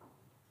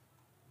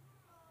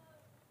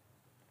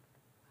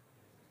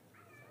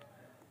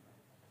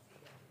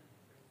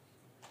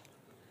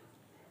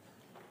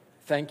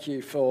Thank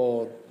you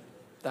for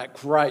that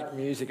great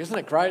music. Isn't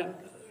it great?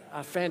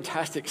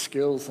 Fantastic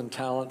skills and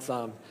talents.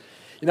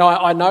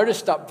 I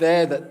noticed up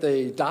there that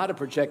the data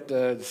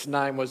projector's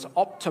name was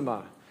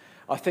Optima.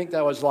 I think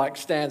that was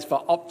stands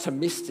for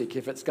optimistic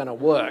if it's going to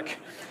work.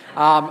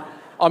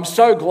 I'm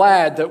so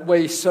glad that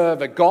we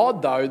serve a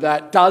God, though,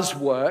 that does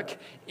work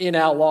in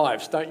our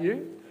lives, don't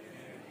you?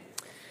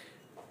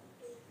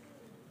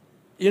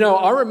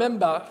 I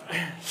remember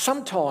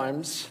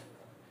sometimes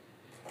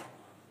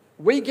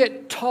we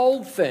get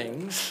told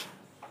things,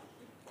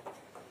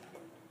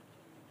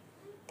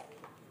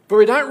 but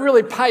we don't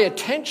really pay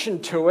attention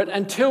to it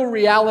until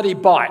reality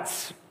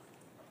bites.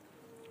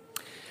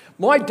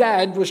 My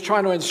dad was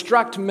trying to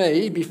instruct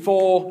me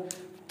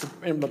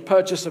in the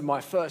purchase of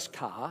my first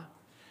car.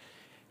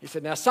 He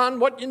said, "Now, son,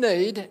 what you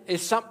need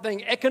is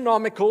something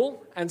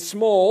economical and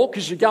small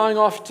because you're going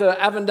off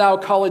to Avondale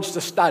College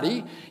to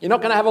study. You're not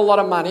going to have a lot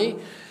of money,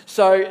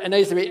 so it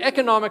needs to be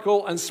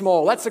economical and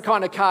small. That's the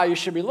kind of car you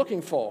should be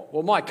looking for."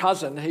 Well, my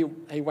cousin,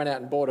 he went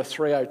out and bought a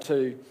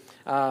 302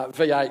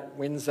 V8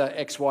 Windsor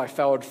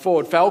XY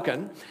Ford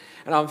Falcon,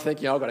 and I'm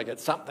thinking, I've got to get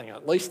something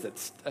at least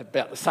that's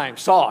about the same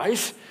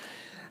size.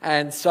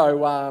 And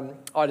so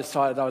I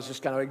decided I was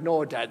just going to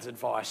ignore Dad's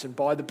advice and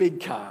buy the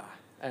big car.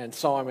 And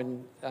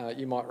Simon,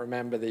 you might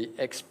remember the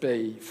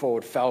XB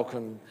Ford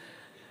Falcon,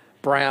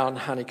 brown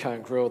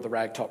honeycomb grille, the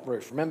ragtop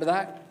roof. Remember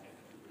that?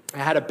 I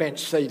had a bench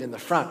seat in the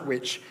front,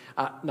 which...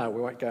 no,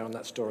 we won't go on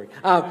that story.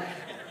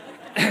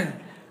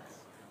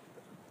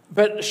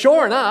 But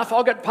sure enough,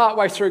 I got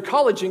partway through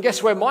college, and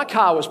guess where my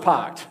car was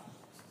parked?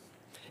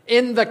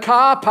 In the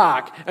car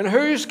park. And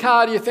whose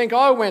car do you think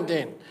I went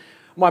in?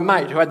 My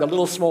mate, who had the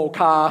little small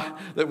car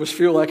that was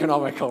fuel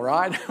economical,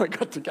 right? We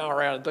got to go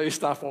around and do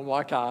stuff while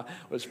my car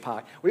was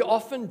parked. We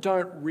often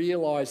don't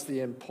realise the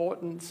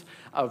importance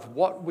of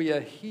what we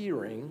are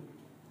hearing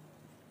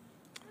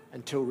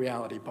until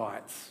reality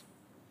bites.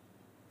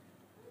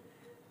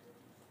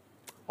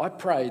 I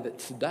pray that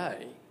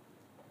today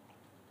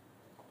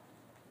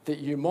that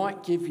you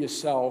might give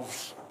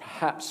yourselves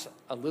perhaps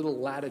a little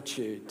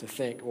latitude to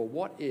think, well,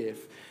 what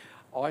if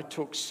I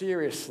took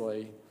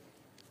seriously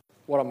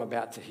what I'm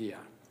about to hear?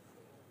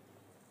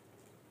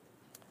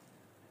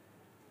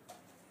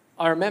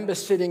 I remember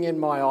sitting in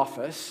my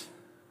office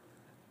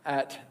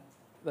at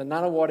the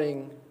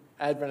Nunawading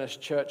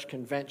Adventist Church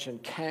Convention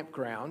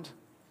campground.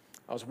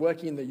 I was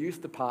working in the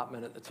youth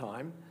department at the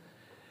time.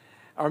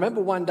 I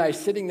remember one day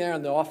sitting there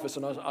in the office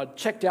and I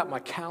checked out my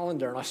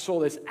calendar and I saw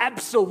this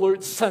absolute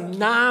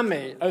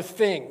tsunami of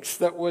things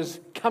that was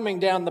coming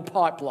down the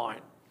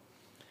pipeline.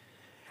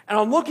 And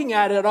I'm looking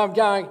at it and I'm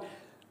going,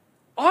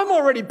 I'm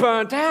already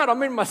burnt out.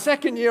 I'm in my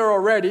second year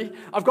already.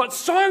 I've got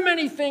so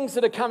many things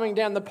that are coming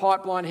down the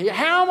pipeline here.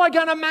 How am I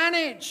going to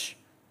manage?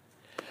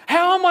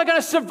 How am I going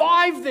to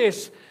survive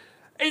this?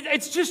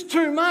 It's just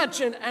too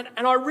much. And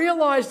I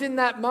realized in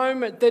that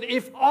moment that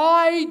if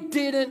I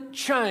didn't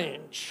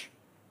change,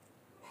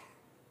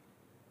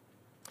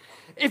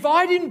 if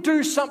I didn't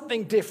do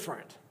something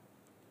different,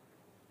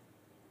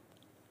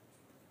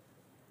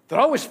 that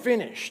I was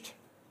finished.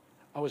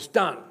 I was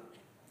done.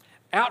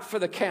 Out for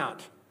the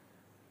count.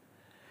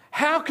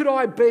 How could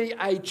I be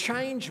a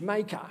change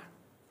maker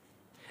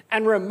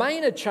and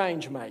remain a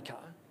change maker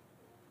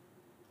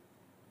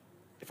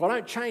if I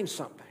don't change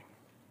something?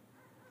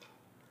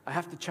 I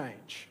have to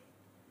change.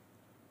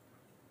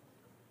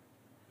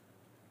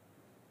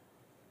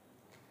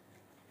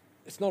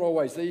 It's not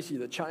always easy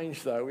to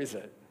change, though, is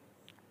it?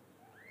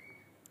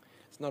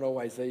 It's not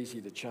always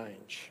easy to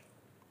change.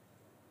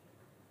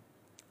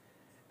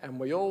 And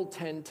we all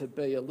tend to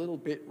be a little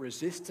bit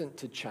resistant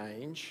to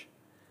change,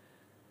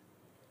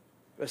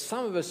 but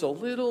some of us a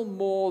little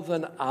more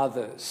than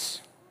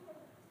others.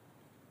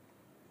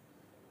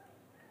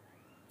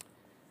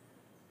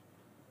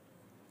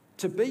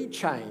 To be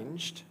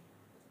changed,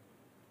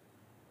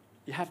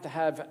 you have to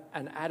have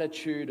an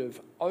attitude of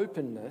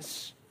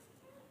openness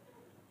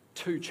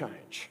to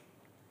change.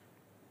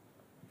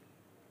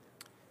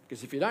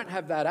 Because if you don't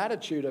have that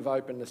attitude of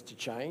openness to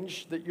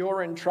change, that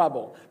you're in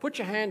trouble. Put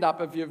your hand up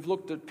if you've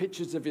looked at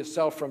pictures of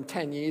yourself from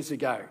 10 years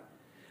ago.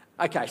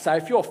 Okay, so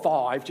if you're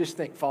 5, just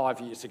think 5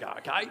 years ago,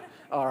 okay?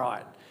 All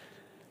right.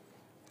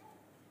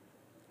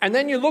 And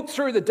then you look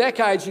through the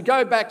decades, you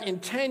go back in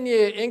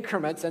 10-year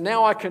increments, and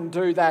now I can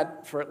do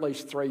that for at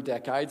least 3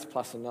 decades,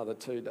 plus another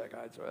 2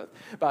 decades worth,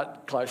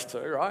 but close to,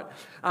 right?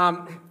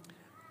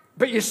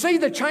 But you see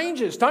the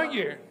changes, don't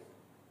you?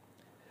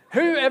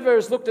 Whoever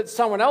has looked at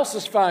someone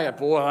else's failure,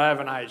 boy, I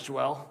haven't aged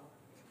well.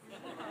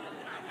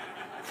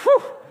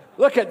 Whew,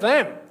 look at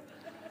them.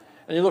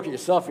 And you look at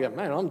yourself and go,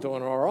 man, I'm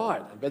doing all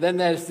right. But then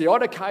there's the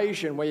odd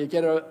occasion where you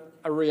get a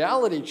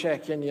reality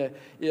check and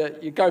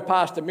you go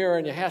past a mirror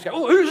in your house and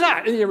go, oh, who's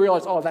that? And you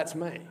realise, oh, that's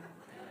me.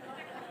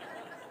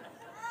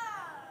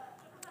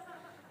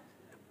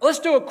 Let's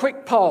do a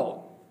quick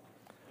poll.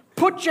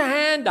 Put your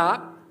hand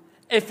up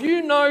if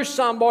you know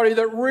somebody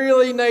that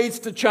really needs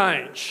to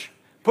change.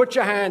 Put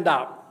your hand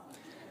up.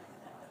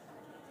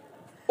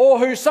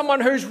 Or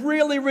someone who's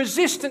really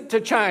resistant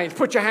to change.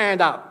 Put your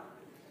hand up.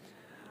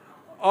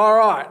 All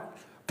right.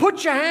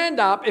 Put your hand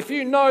up if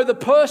you know the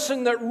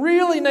person that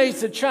really needs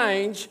to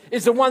change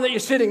is the one that you're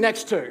sitting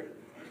next to.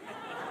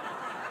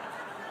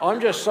 I'm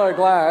just so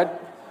glad.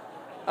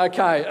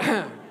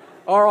 Okay.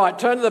 All right,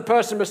 turn to the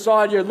person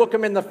beside you, look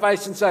them in the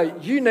face and say,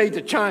 you need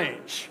to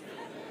change.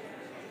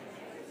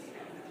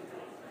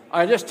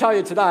 I just tell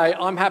you today,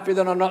 I'm happy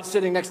that I'm not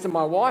sitting next to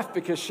my wife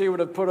because she would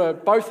have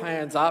put both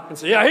hands up and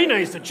said, yeah, he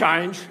needs to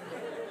change.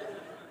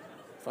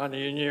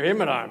 Funny you knew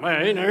him at home.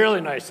 Man, he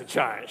really needs to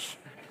change.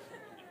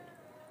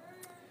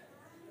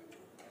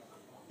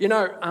 You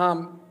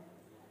know,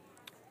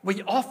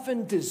 we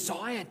often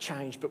desire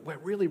change, but we're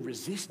really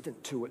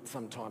resistant to it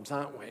sometimes,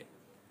 aren't we?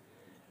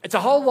 It's a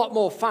whole lot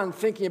more fun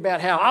thinking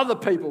about how other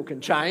people can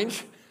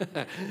change.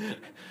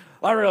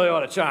 I really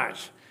ought to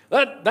change.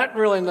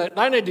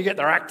 They need to get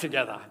their act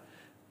together.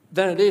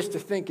 Than it is to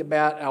think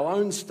about our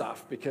own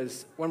stuff,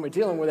 because when we're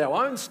dealing with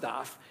our own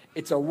stuff,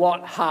 it's a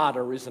lot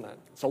harder, isn't it?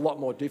 It's a lot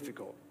more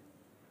difficult.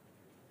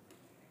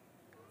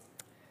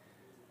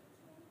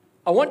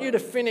 I want you to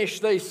finish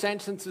these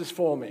sentences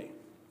for me.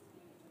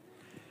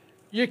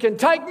 You can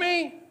take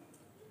me.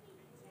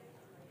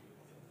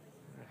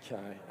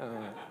 Okay.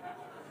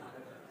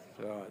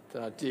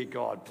 Dear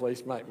God,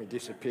 please make me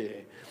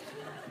disappear.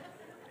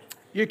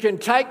 You can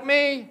take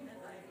me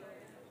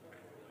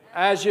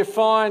as you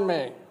find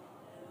me.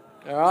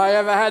 All right,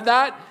 ever had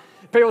that?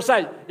 People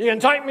say, you can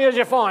take me as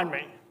you find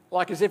me,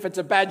 like as if it's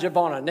a badge of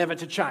honour, never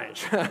to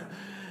change.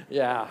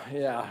 Yeah,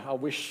 I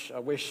wish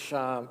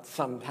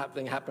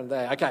something happened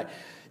there. Okay,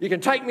 you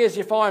can take me as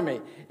you find me.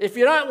 If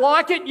you don't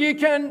like it, you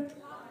can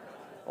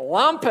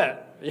lump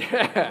it.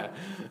 Yeah.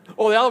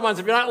 Or the other ones,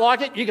 if you don't like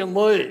it, you can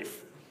leave.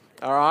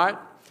 All right?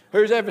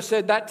 Who's ever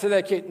said that to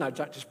their kid? No,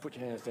 don't, just put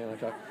your hands down,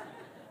 okay?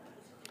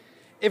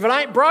 If it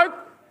ain't broke,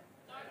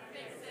 don't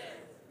fix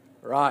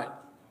it. Right.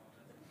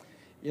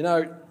 You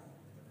know,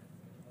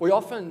 we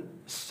often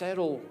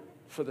settle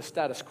for the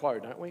status quo,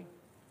 don't we?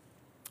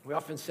 We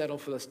often settle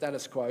for the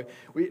status quo.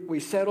 We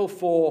settle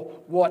for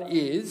what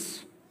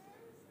is,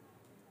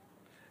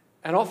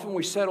 and often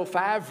we settle for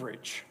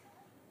average.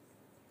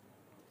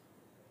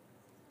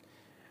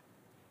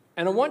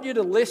 And I want you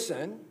to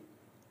listen.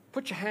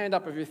 Put your hand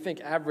up if you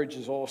think average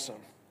is awesome.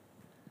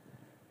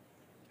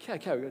 Okay,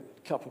 we've got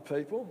a couple of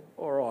people.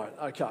 All right,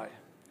 okay. I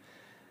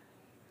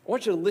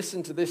want you to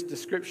listen to this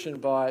description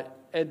by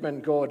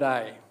Edmund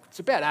Gourdet. It's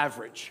about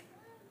average.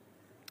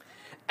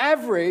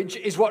 Average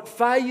is what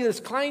failures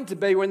claim to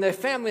be when their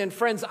family and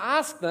friends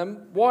ask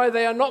them why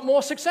they are not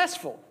more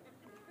successful.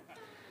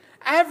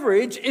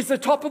 Average is the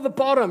top of the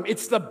bottom.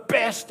 It's the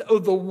best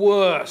of the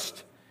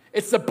worst.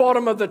 It's the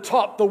bottom of the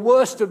top, the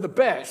worst of the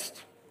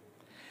best.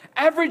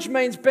 Average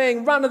means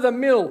being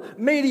run-of-the-mill,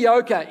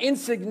 mediocre,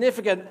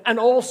 insignificant, and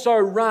also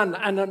run,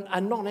 and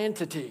a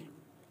non-entity.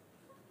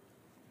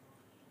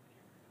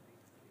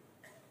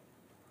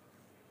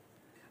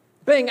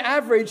 Being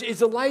average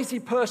is a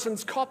lazy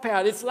person's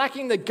cop-out. It's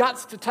lacking the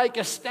guts to take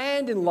a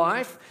stand in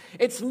life.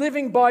 It's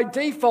living by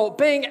default.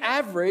 Being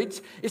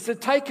average is to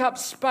take up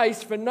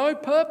space for no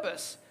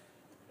purpose,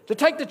 to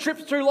take the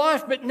trips through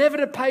life but never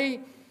to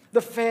pay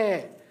the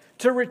fare,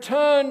 to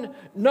return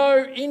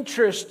no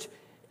interest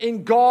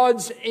in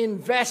God's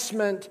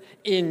investment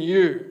in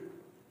you.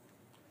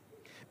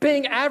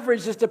 Being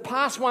average is to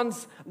pass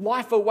one's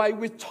life away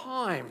with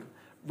time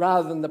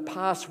rather than to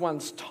pass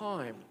one's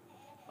time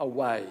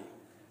away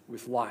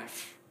with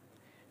life.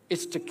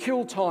 It's to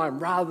kill time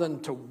rather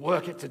than to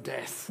work it to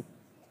death.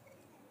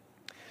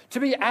 To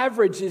be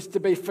average is to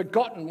be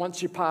forgotten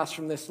once you pass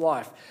from this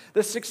life.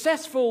 The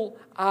successful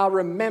are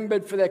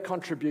remembered for their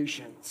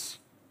contributions.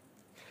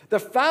 The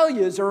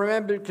failures are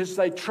remembered because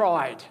they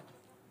tried.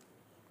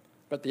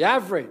 But the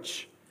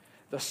average,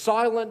 the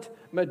silent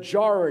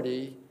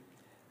majority,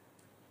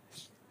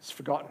 is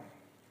forgotten.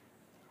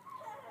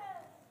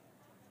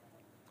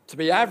 To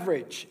be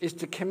average is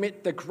to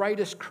commit the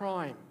greatest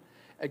crime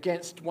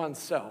against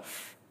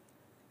oneself,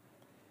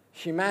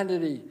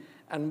 humanity,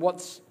 and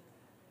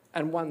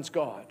one's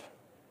God.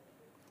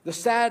 The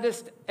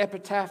saddest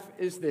epitaph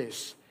is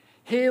this: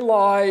 here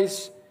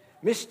lies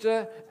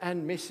Mr.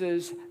 and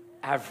Mrs.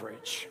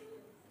 Average.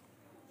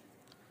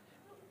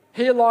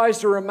 Here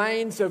lies the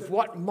remains of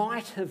what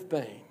might have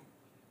been,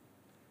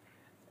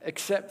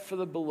 except for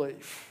the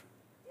belief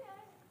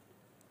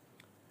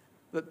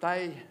that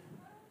they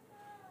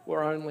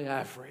were only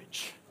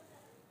average.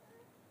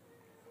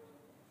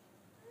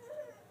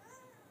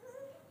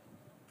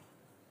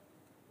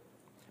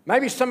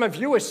 Maybe some of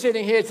you are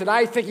sitting here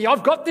today thinking,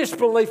 I've got this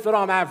belief that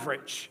I'm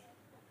average.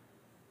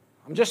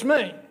 I'm just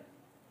me.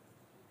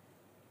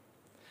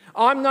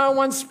 I'm no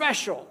one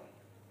special.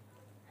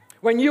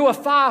 When you are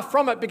far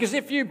from it, because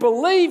if you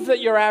believe that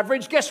you're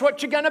average, guess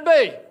what you're going to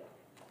be?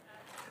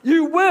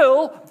 You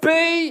will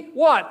be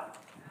what?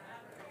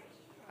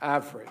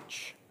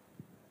 Average.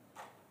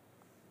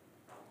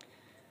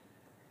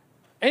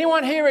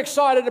 Anyone here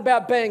excited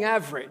about being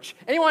average?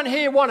 Anyone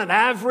here want an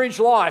average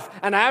life,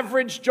 an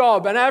average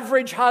job, an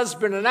average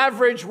husband, an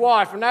average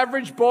wife, an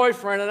average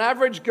boyfriend, an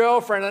average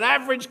girlfriend, an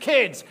average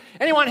kids?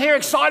 Anyone here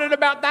excited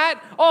about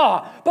that?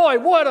 Oh, boy,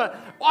 what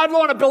I'd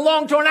want to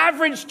belong to an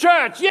average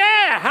church.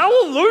 Yeah,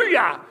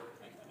 hallelujah.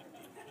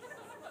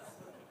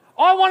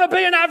 I want to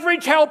be an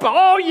average helper.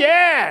 Oh,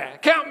 yeah,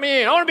 count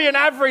me in. I want to be an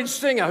average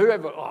singer.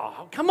 Whoever.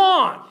 Oh, come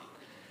on.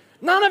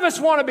 None of us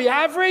want to be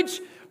average.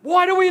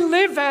 Why do we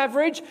live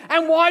average?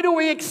 And why do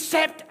we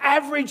accept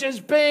average as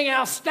being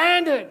our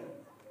standard?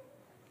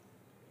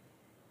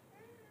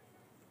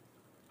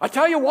 I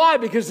tell you why,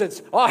 because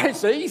it's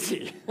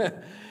easy.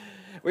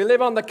 We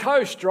live on the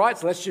coast, right?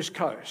 So let's just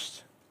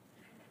coast.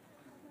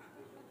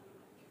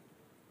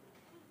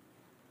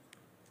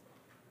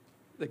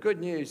 The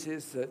good news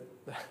is that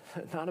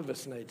none of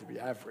us need to be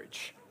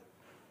average.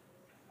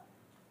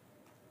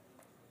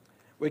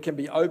 We can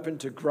be open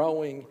to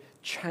growing,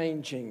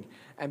 changing,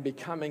 and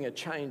becoming a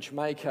change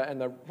maker.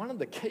 And one of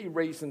the key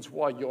reasons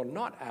why you're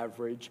not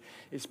average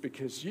is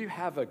because you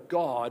have a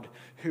God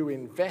who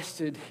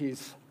invested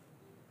his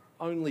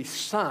only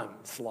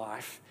son's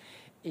life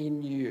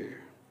in you.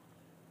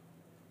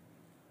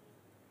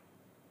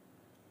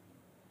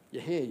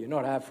 You're here, you're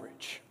not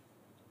average.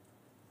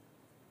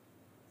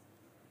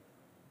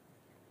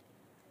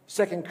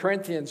 2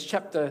 Corinthians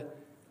chapter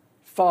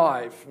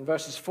 5 and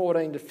verses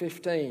 14 to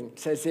 15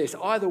 says this: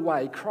 either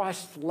way,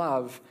 Christ's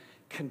love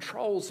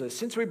controls us.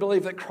 Since we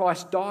believe that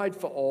Christ died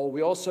for all,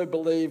 we also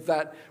believe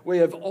that we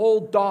have all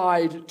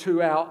died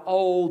to our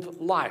old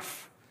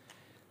life.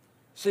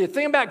 See, the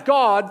thing about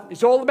God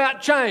is all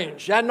about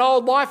change. You had an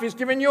old life, he's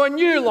given you a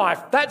new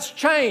life. That's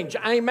change.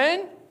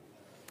 Amen?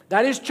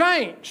 That is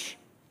change.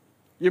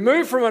 You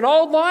move from an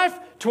old life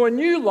to a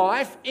new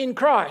life in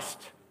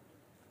Christ.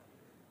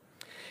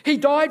 He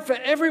died for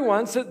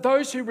everyone so that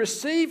those who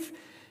receive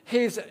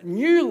his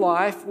new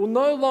life will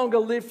no longer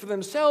live for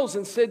themselves.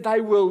 Instead,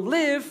 they will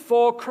live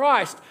for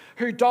Christ,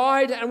 who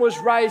died and was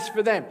raised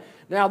for them.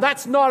 Now,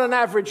 that's not an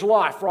average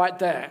life right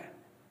there.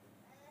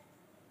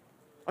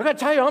 I've got to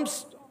tell you,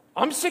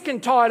 I'm sick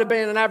and tired of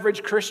being an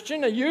average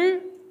Christian. Are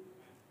you?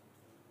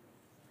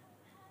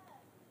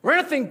 We're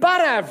anything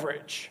but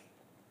average.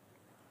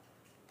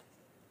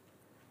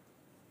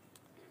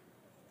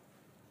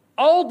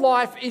 Old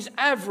life is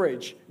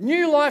average.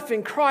 New life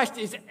in Christ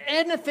is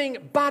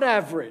anything but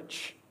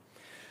average.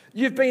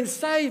 You've been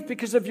saved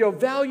because of your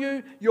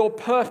value, your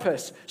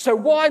purpose. So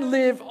why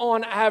live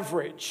on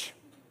average?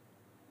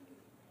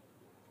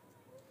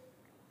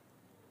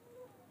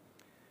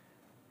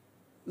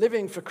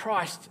 Living for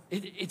Christ,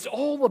 it's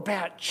all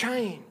about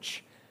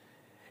change.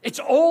 It's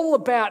all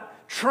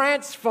about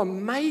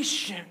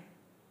transformation.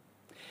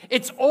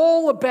 It's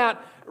all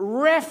about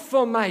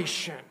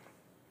reformation.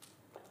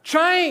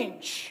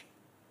 Change.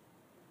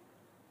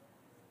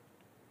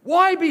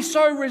 Why be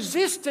so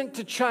resistant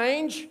to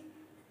change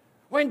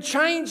when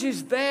change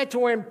is there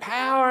to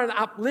empower and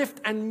uplift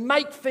and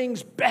make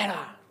things better?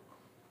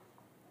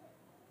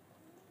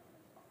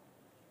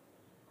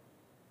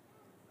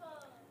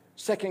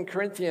 Second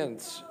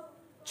Corinthians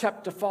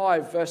chapter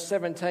 5, verse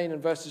 17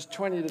 and verses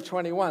 20 to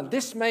 21.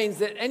 This means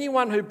that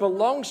anyone who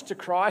belongs to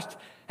Christ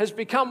has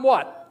become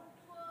what?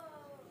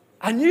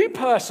 A new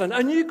person,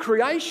 a new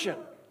creation.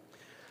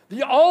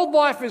 The old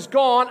life is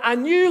gone, a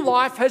new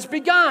life has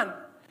begun.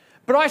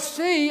 But I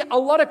see a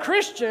lot of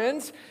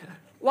Christians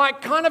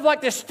like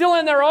they're still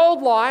in their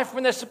old life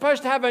when they're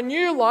supposed to have a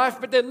new life,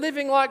 but they're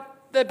living like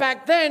they're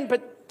back then,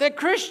 but they're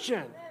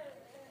Christian.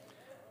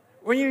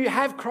 When you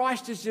have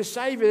Christ as your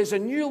Savior, there's a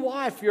new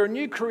life. You're a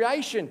new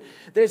creation.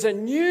 There's a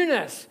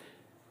newness.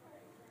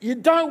 You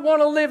don't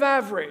want to live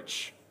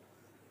average.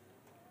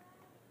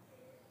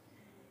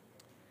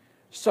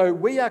 So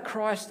we are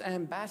Christ's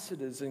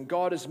ambassadors, and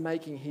God is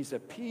making his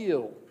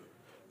appeal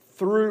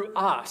through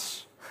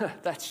us.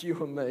 That's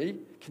you and me.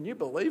 Can you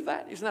believe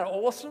that? Isn't that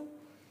awesome?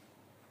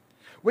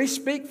 We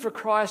speak for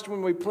Christ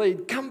when we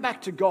plead, come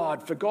back to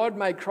God, for God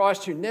made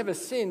Christ, who never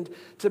sinned,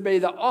 to be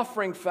the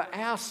offering for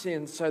our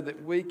sins so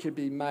that we could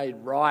be made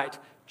right,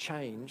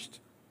 changed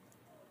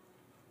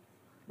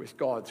with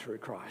God through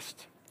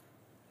Christ.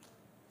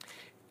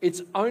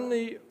 It's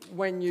only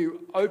when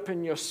you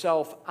open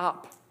yourself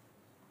up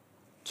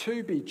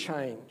to be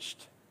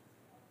changed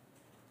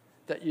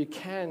that you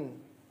can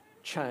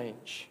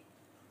change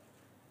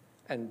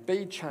and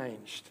be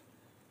changed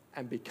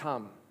and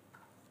become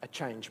a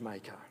change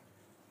maker.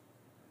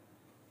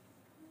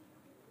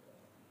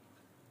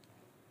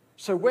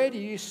 So where do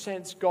you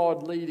sense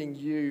God leading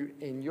you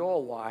in your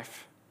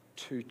life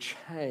to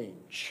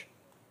change?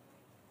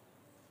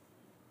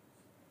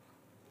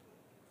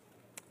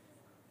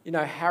 You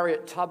know,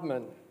 Harriet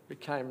Tubman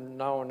became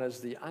known as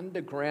the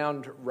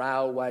Underground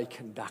Railway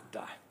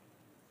Conductor.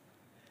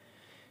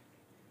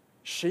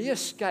 She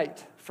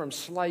escaped from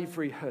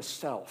slavery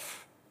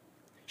herself.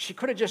 She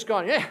could have just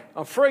gone, yeah,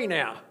 I'm free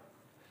now.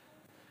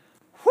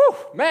 Whew,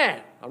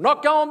 man, I'm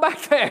not going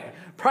back there.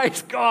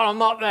 Praise God, I'm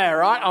not there,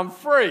 right? I'm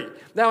free.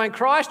 Now in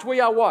Christ, we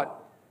are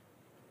what?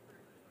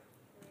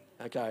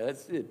 Okay,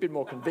 that's a bit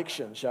more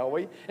conviction, shall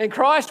we? In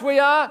Christ, we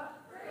are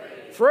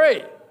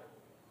free.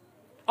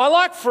 I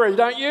like free,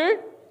 don't you?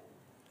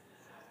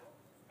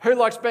 Who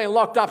likes being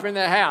locked up in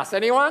their house?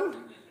 Anyone?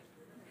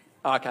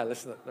 Okay,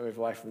 let's move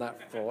away from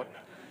that thought.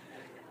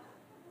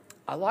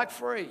 I like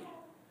free.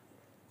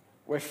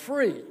 We're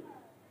free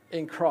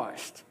in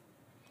Christ.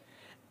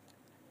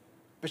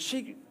 But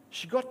she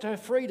got to her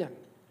freedom.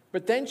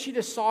 But then she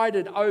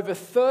decided over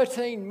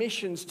 13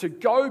 missions to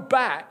go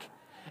back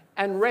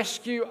and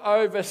rescue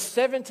over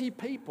 70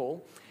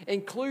 people,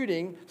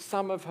 including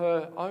some of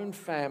her own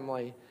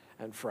family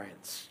and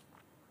friends.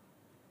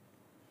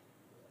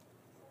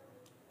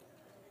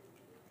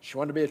 She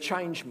wanted to be a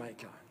change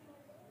maker.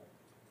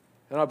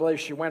 And I believe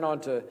she went on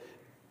to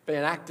be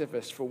an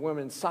activist for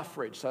women's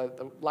suffrage so that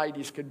the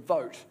ladies could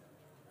vote.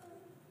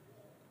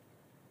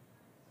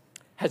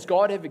 Has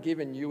God ever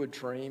given you a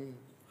dream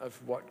of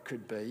what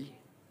could be?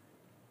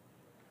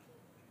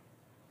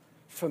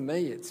 For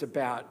me, it's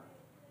about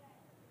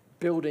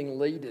building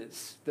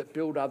leaders that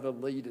build other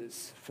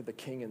leaders for the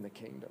King and the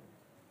kingdom.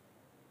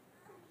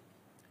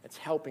 It's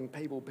helping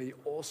people be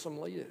awesome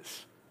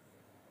leaders.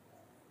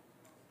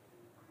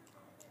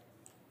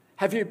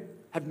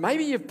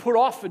 Maybe you've put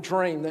off a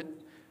dream that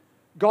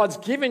God's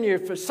given you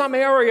for some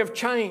area of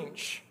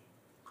change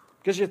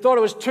because you thought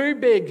it was too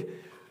big,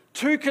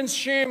 too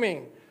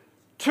consuming,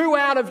 too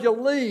out of your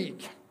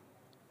league.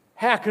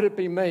 How could it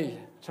be me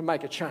to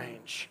make a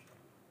change?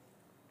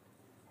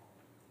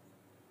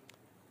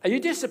 Are you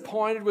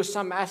disappointed with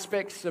some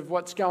aspects of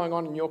what's going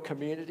on in your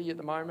community at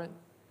the moment?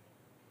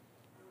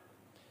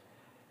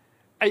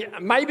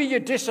 Maybe you're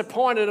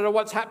disappointed at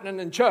what's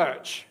happening in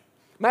church.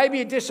 Maybe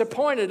you're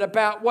disappointed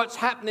about what's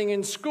happening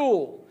in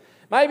school.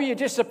 Maybe you're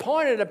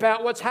disappointed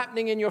about what's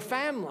happening in your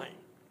family.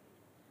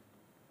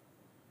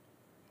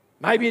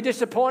 Maybe you're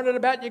disappointed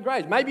about your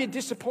grades. Maybe you're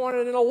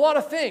disappointed in a lot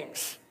of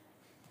things.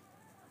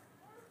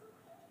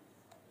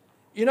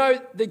 You know,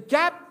 the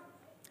gap,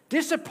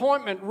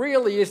 disappointment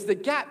really is the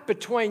gap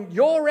between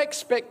your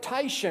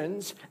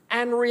expectations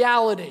and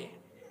reality.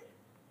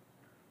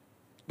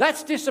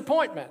 That's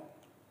disappointment.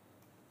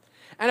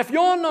 And if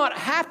you're not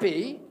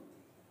happy,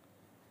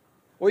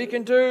 well, you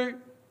can do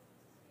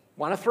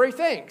one of three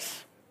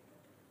things.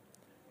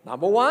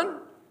 Number one,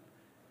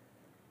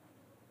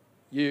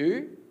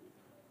 you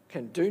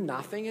can do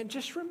nothing and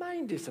just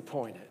remain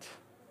disappointed.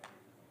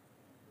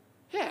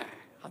 Yeah,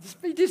 I'll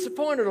just be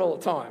disappointed all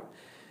the time.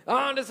 Oh,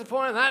 I'm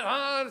disappointed.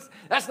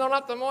 That's not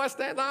up to my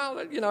standard.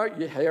 Oh, you know,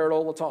 you hear it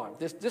all the time.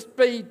 Just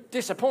be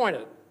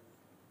disappointed.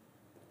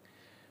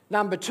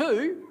 Number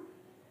two,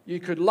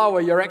 you could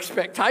lower your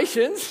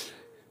expectations.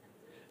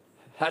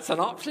 That's an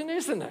option,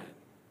 isn't it?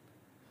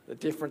 The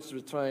difference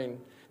between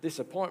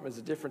disappointment is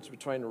the difference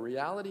between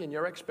reality and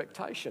your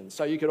expectations.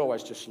 So you could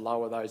always just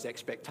lower those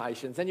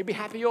expectations and you'd be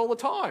happy all the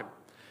time.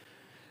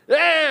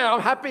 Yeah, I'm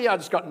happy. I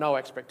just got no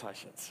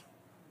expectations.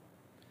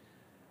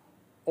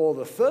 Or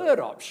the third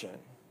option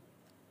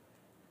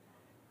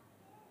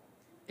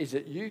is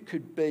that you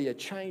could be a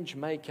change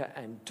maker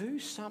and do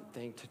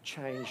something to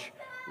change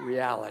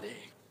reality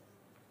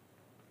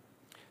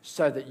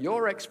so that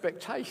your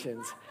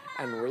expectations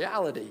and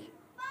reality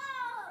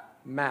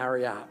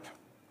marry up.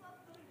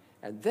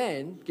 And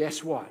then,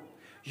 guess what?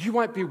 You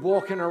won't be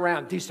walking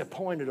around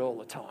disappointed all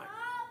the time.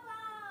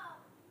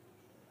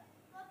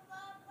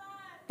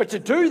 But to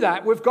do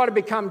that, we've got to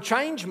become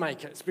change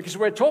makers because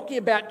we're talking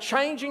about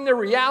changing the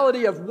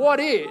reality of what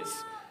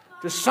is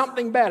to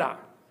something better.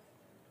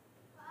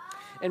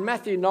 In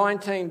Matthew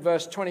 19,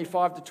 verse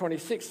 25 to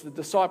 26, the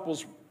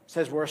disciples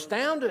says were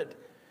astounded.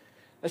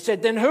 They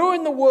said, then who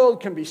in the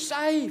world can be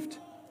saved?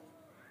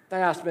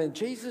 They asked me, and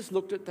Jesus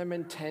looked at them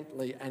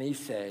intently and he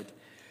said,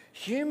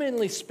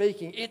 humanly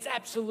speaking, it's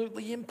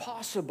absolutely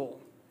impossible.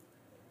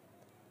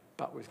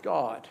 But with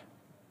God,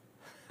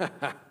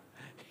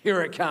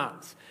 here it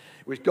comes.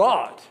 With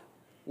God,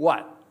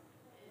 what?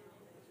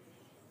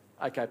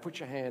 Okay, put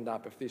your hand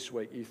up if this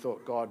week you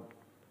thought God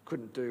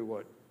couldn't do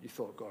what you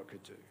thought God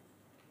could do.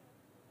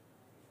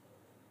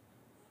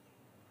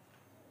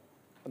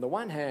 On the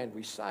one hand,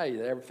 we say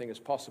that everything is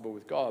possible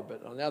with God,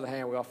 but on the other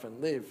hand, we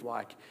often live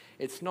like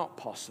it's not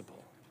possible.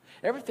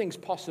 Everything's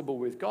possible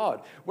with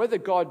God. Whether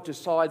God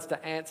decides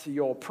to answer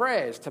your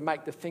prayers to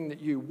make the thing that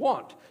you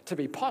want to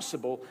be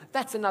possible,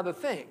 that's another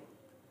thing.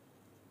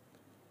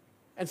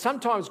 And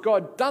sometimes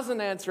God doesn't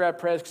answer our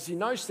prayers because he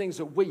knows things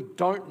that we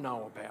don't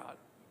know about.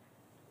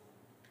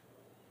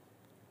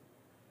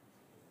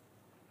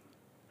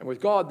 And with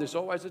God, there's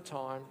always a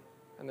time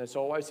and there's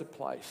always a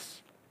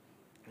place.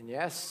 And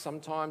yes,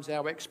 sometimes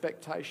our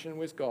expectation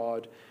with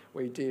God,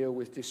 we deal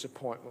with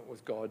disappointment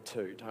with God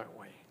too, don't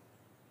we?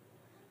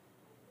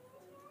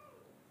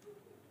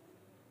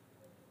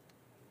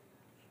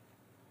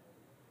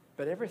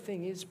 But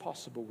everything is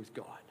possible with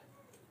God.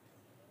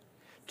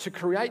 To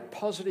create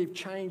positive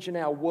change in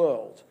our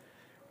world,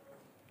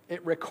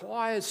 it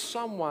requires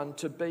someone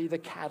to be the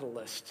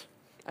catalyst.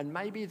 And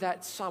maybe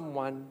that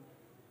someone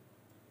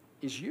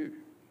is you.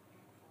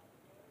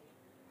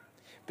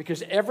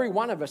 Because every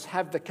one of us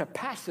have the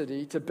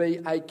capacity to be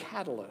a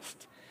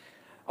catalyst.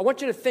 I want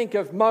you to think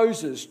of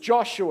Moses,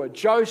 Joshua,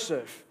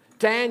 Joseph,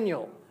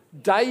 Daniel,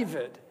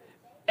 David,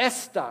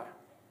 Esther,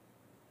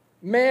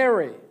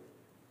 Mary,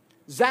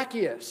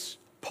 Zacchaeus,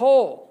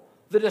 Paul,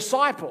 the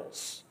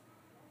disciples.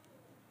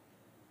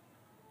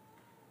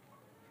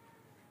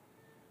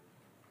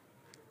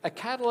 A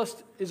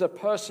catalyst is a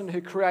person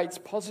who creates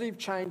positive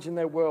change in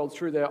their world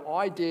through their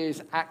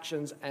ideas,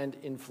 actions, and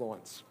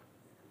influence.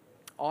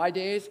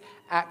 Ideas,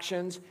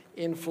 actions,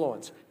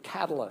 influence.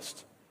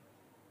 Catalyst.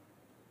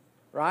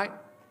 Right?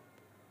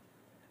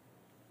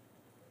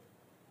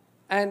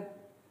 And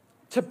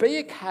to be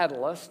a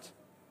catalyst,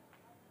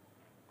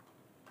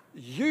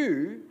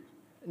 you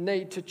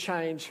need to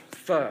change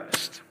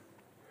first.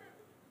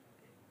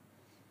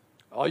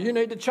 Oh, you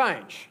need to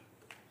change.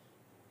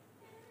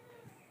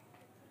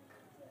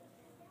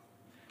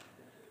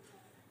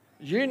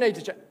 You need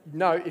to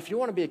no, if you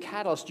want to be a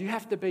catalyst, you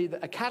have to be,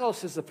 a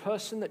catalyst is the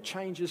person that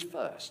changes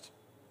first.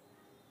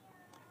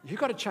 You've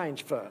got to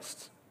change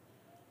first.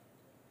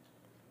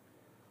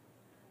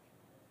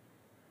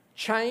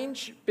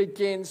 Change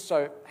begins,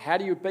 so how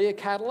do you be a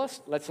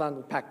catalyst? Let's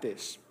unpack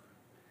this.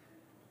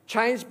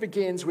 Change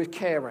begins with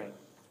caring.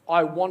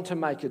 I want to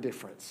make a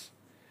difference.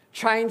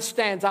 Change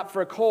stands up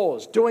for a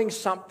cause, doing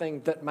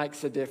something that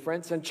makes a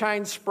difference. And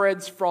change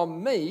spreads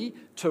from me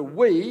to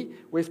we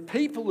with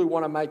people who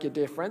want to make a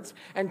difference.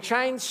 And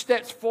change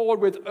steps forward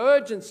with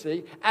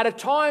urgency at a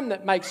time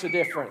that makes a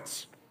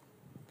difference.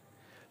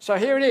 So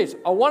here it is.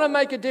 I want to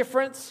make a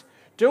difference,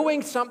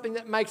 doing something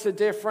that makes a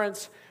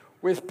difference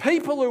with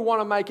people who want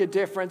to make a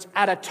difference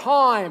at a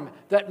time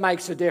that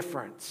makes a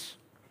difference.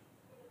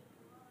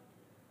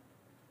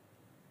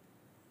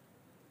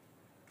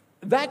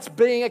 That's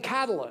being a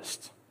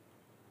catalyst.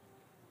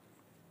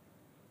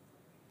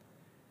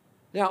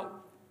 Now,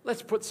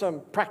 let's put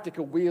some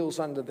practical wheels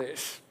under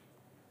this.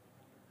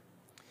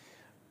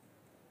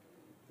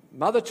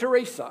 Mother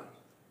Teresa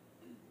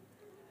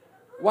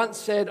once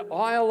said,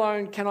 "I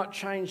alone cannot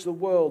change the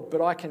world,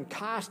 but I can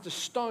cast a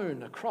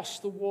stone across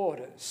the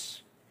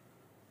waters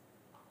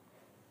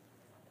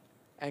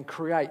and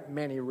create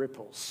many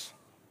ripples."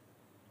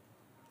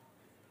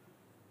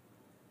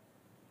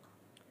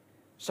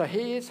 So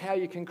here's how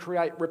you can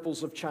create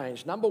ripples of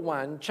change. Number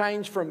one,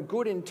 change from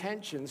good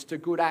intentions to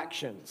good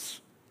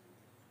actions.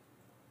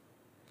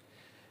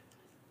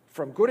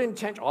 From good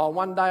intention, oh,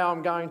 one day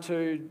I'm going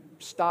to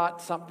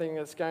start something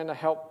that's going to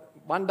help.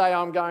 One day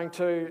I'm going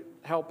to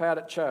help out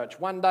at church.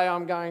 One day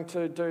I'm going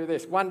to do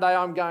this. One day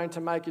I'm going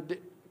to make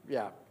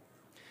a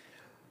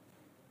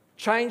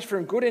Change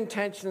from good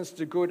intentions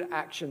to good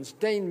actions.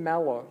 Dean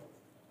Mellor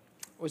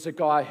was a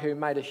guy who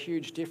made a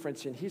huge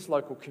difference in his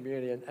local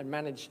community and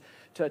managed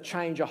to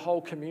change a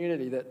whole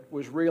community that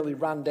was really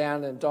run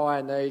down and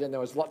dire need, and there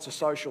was lots of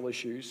social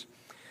issues.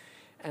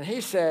 And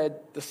he said,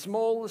 the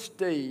smallest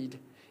deed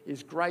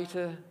is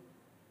greater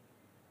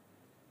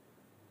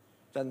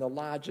than the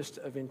largest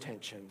of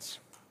intentions.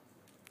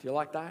 Do you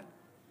like that?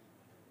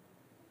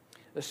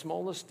 The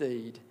smallest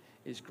deed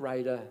is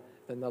greater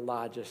than the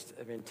largest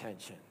of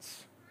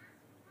intentions.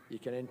 You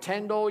can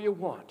intend all you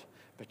want,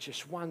 but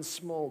just one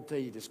small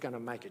deed is going to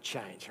make a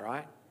change,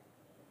 right?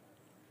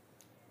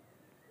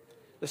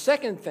 The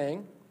second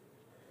thing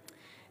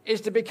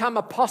is to become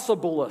a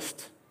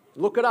possibilist.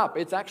 Look it up.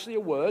 It's actually a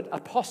word,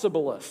 a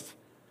possibilist.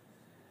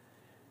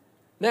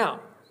 Now,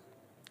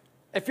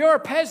 if you're a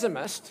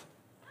pessimist,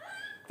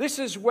 this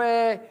is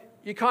where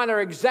you kind of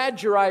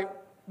exaggerate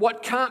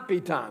what can't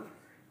be done.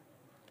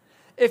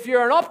 If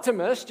you're an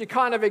optimist, you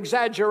kind of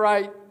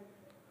exaggerate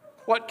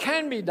what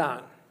can be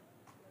done.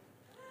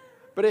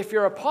 But if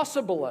you're a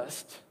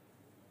possibilist,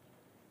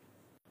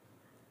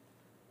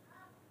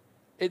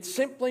 it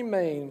simply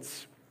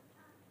means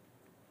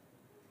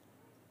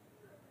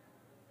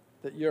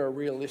that you're a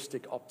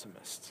realistic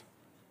optimist.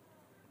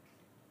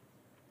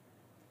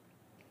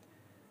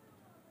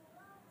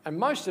 And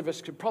most of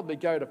us could probably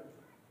go to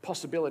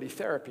possibility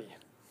therapy,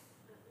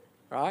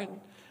 right?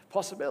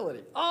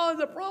 Possibility. Oh,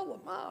 there's a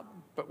problem. Oh,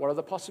 but what are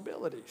the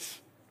possibilities?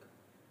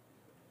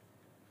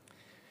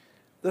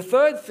 The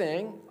third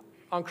thing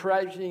on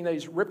creating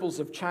these ripples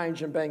of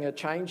change and being a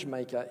change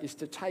maker is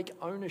to take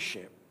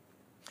ownership.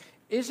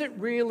 Is it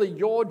really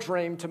your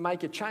dream to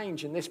make a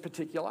change in this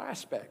particular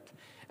aspect?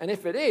 And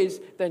if it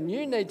is, then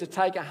you need to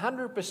take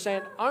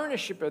 100%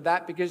 ownership of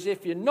that, because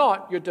if you're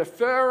not, you're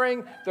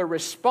deferring the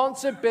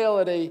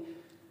responsibility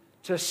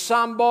to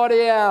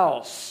somebody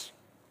else.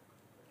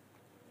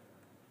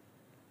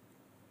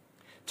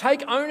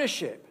 Take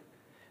ownership,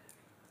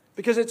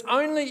 because it's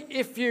only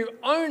if you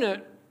own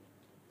it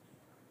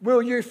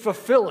will you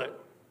fulfill it.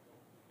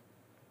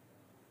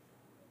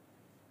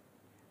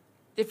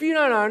 If you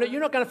don't own it,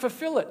 you're not going to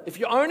fulfill it. If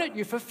you own it,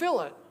 you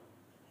fulfill it.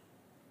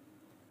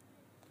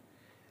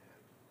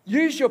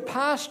 Use your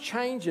past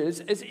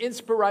changes as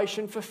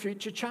inspiration for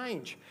future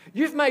change.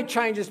 You've made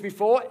changes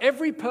before.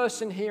 Every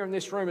person here in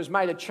this room has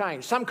made a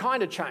change, some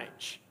kind of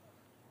change.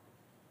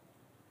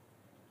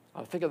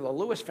 I think of the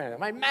Lewis family.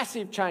 They made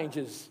massive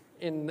changes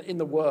in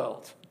the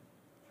world.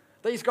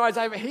 These guys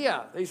over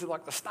here, these are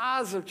like the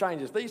stars of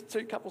changes. These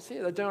two couples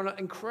here, they're doing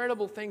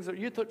incredible things.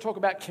 You talk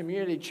about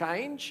community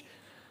change.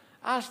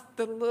 Ask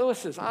the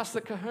Lewises, ask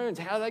the Cahoons,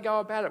 how do they go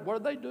about it? What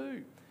do they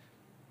do?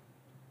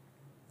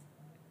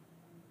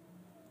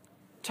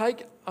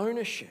 Take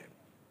ownership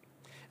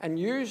and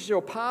use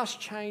your past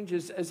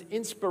changes as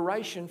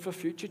inspiration for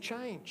future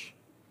change.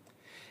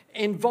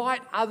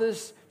 Invite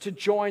others to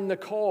join the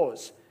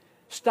cause.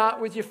 Start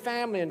with your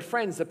family and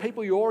friends, the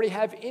people you already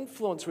have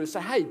influence with.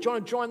 Say, hey, do you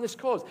want to join this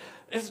cause?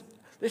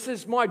 This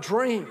is my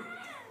dream.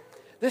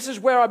 This is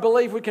where I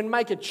believe we can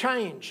make a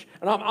change.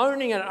 And I'm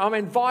owning it. I'm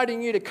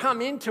inviting you to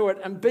come into it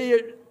and be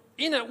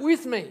in it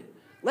with me.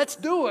 Let's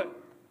do it.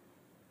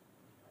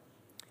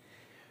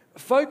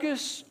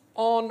 Focus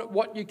on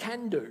what you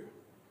can do.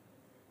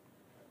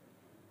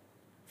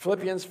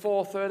 Philippians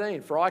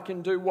 4:13, for I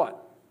can do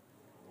what?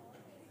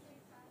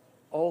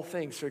 All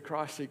things through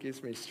Christ who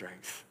gives me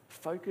strength.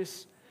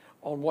 Focus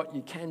on what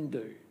you can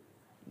do,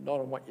 not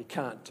on what you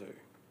can't do.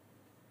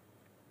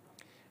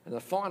 And the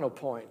final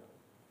point,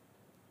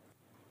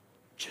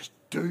 just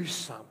do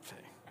something.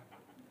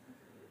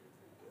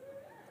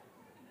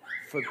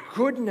 For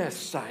goodness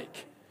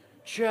sake,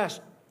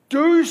 just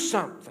do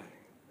something.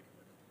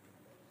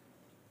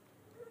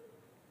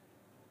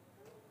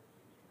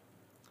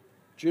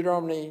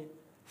 Deuteronomy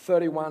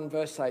 31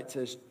 verse 8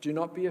 says, do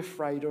not be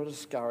afraid or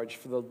discouraged,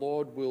 for the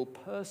Lord will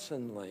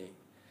personally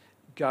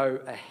go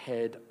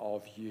ahead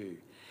of you.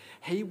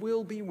 He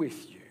will be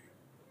with you.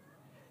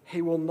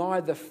 He will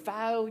neither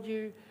fail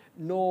you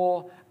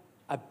nor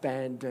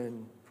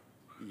abandon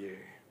you.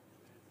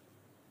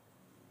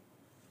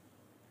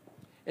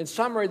 In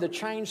summary, the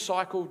change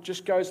cycle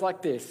just goes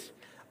like this.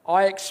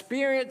 I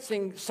experienced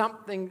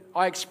something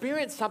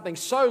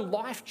so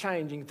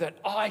life-changing that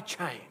I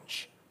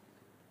change.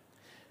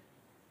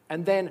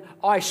 And then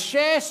I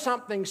share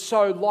something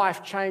so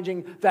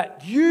life-changing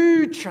that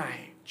you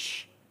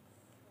change.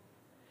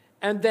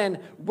 And then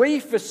we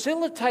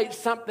facilitate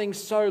something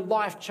so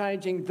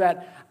life-changing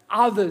that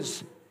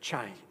others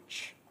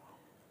change.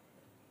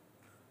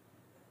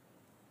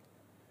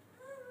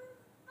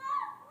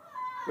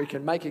 We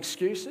can make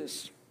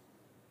excuses,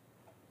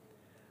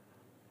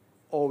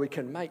 or we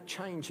can make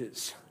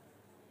changes,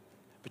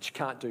 but you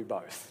can't do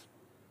both.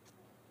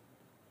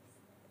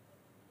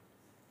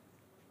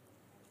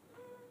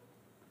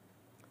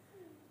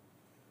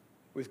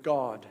 With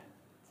God,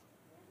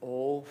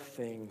 all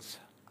things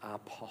are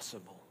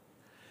possible.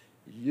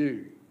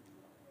 You,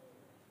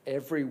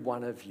 every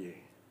one of you,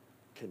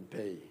 can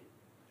be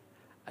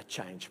a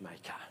change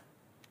maker.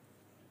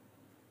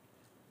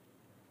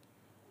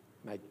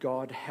 May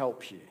God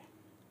help you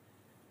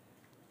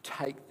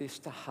take this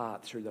to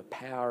heart through the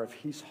power of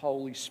His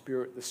Holy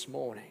Spirit this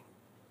morning,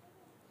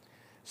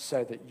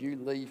 so that you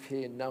leave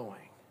here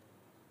knowing,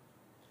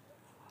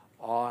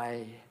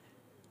 I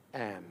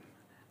am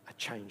a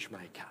change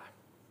maker.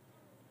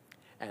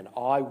 And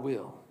I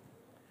will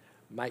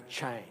make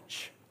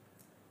change.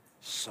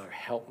 So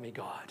help me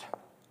God.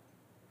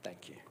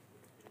 Thank you.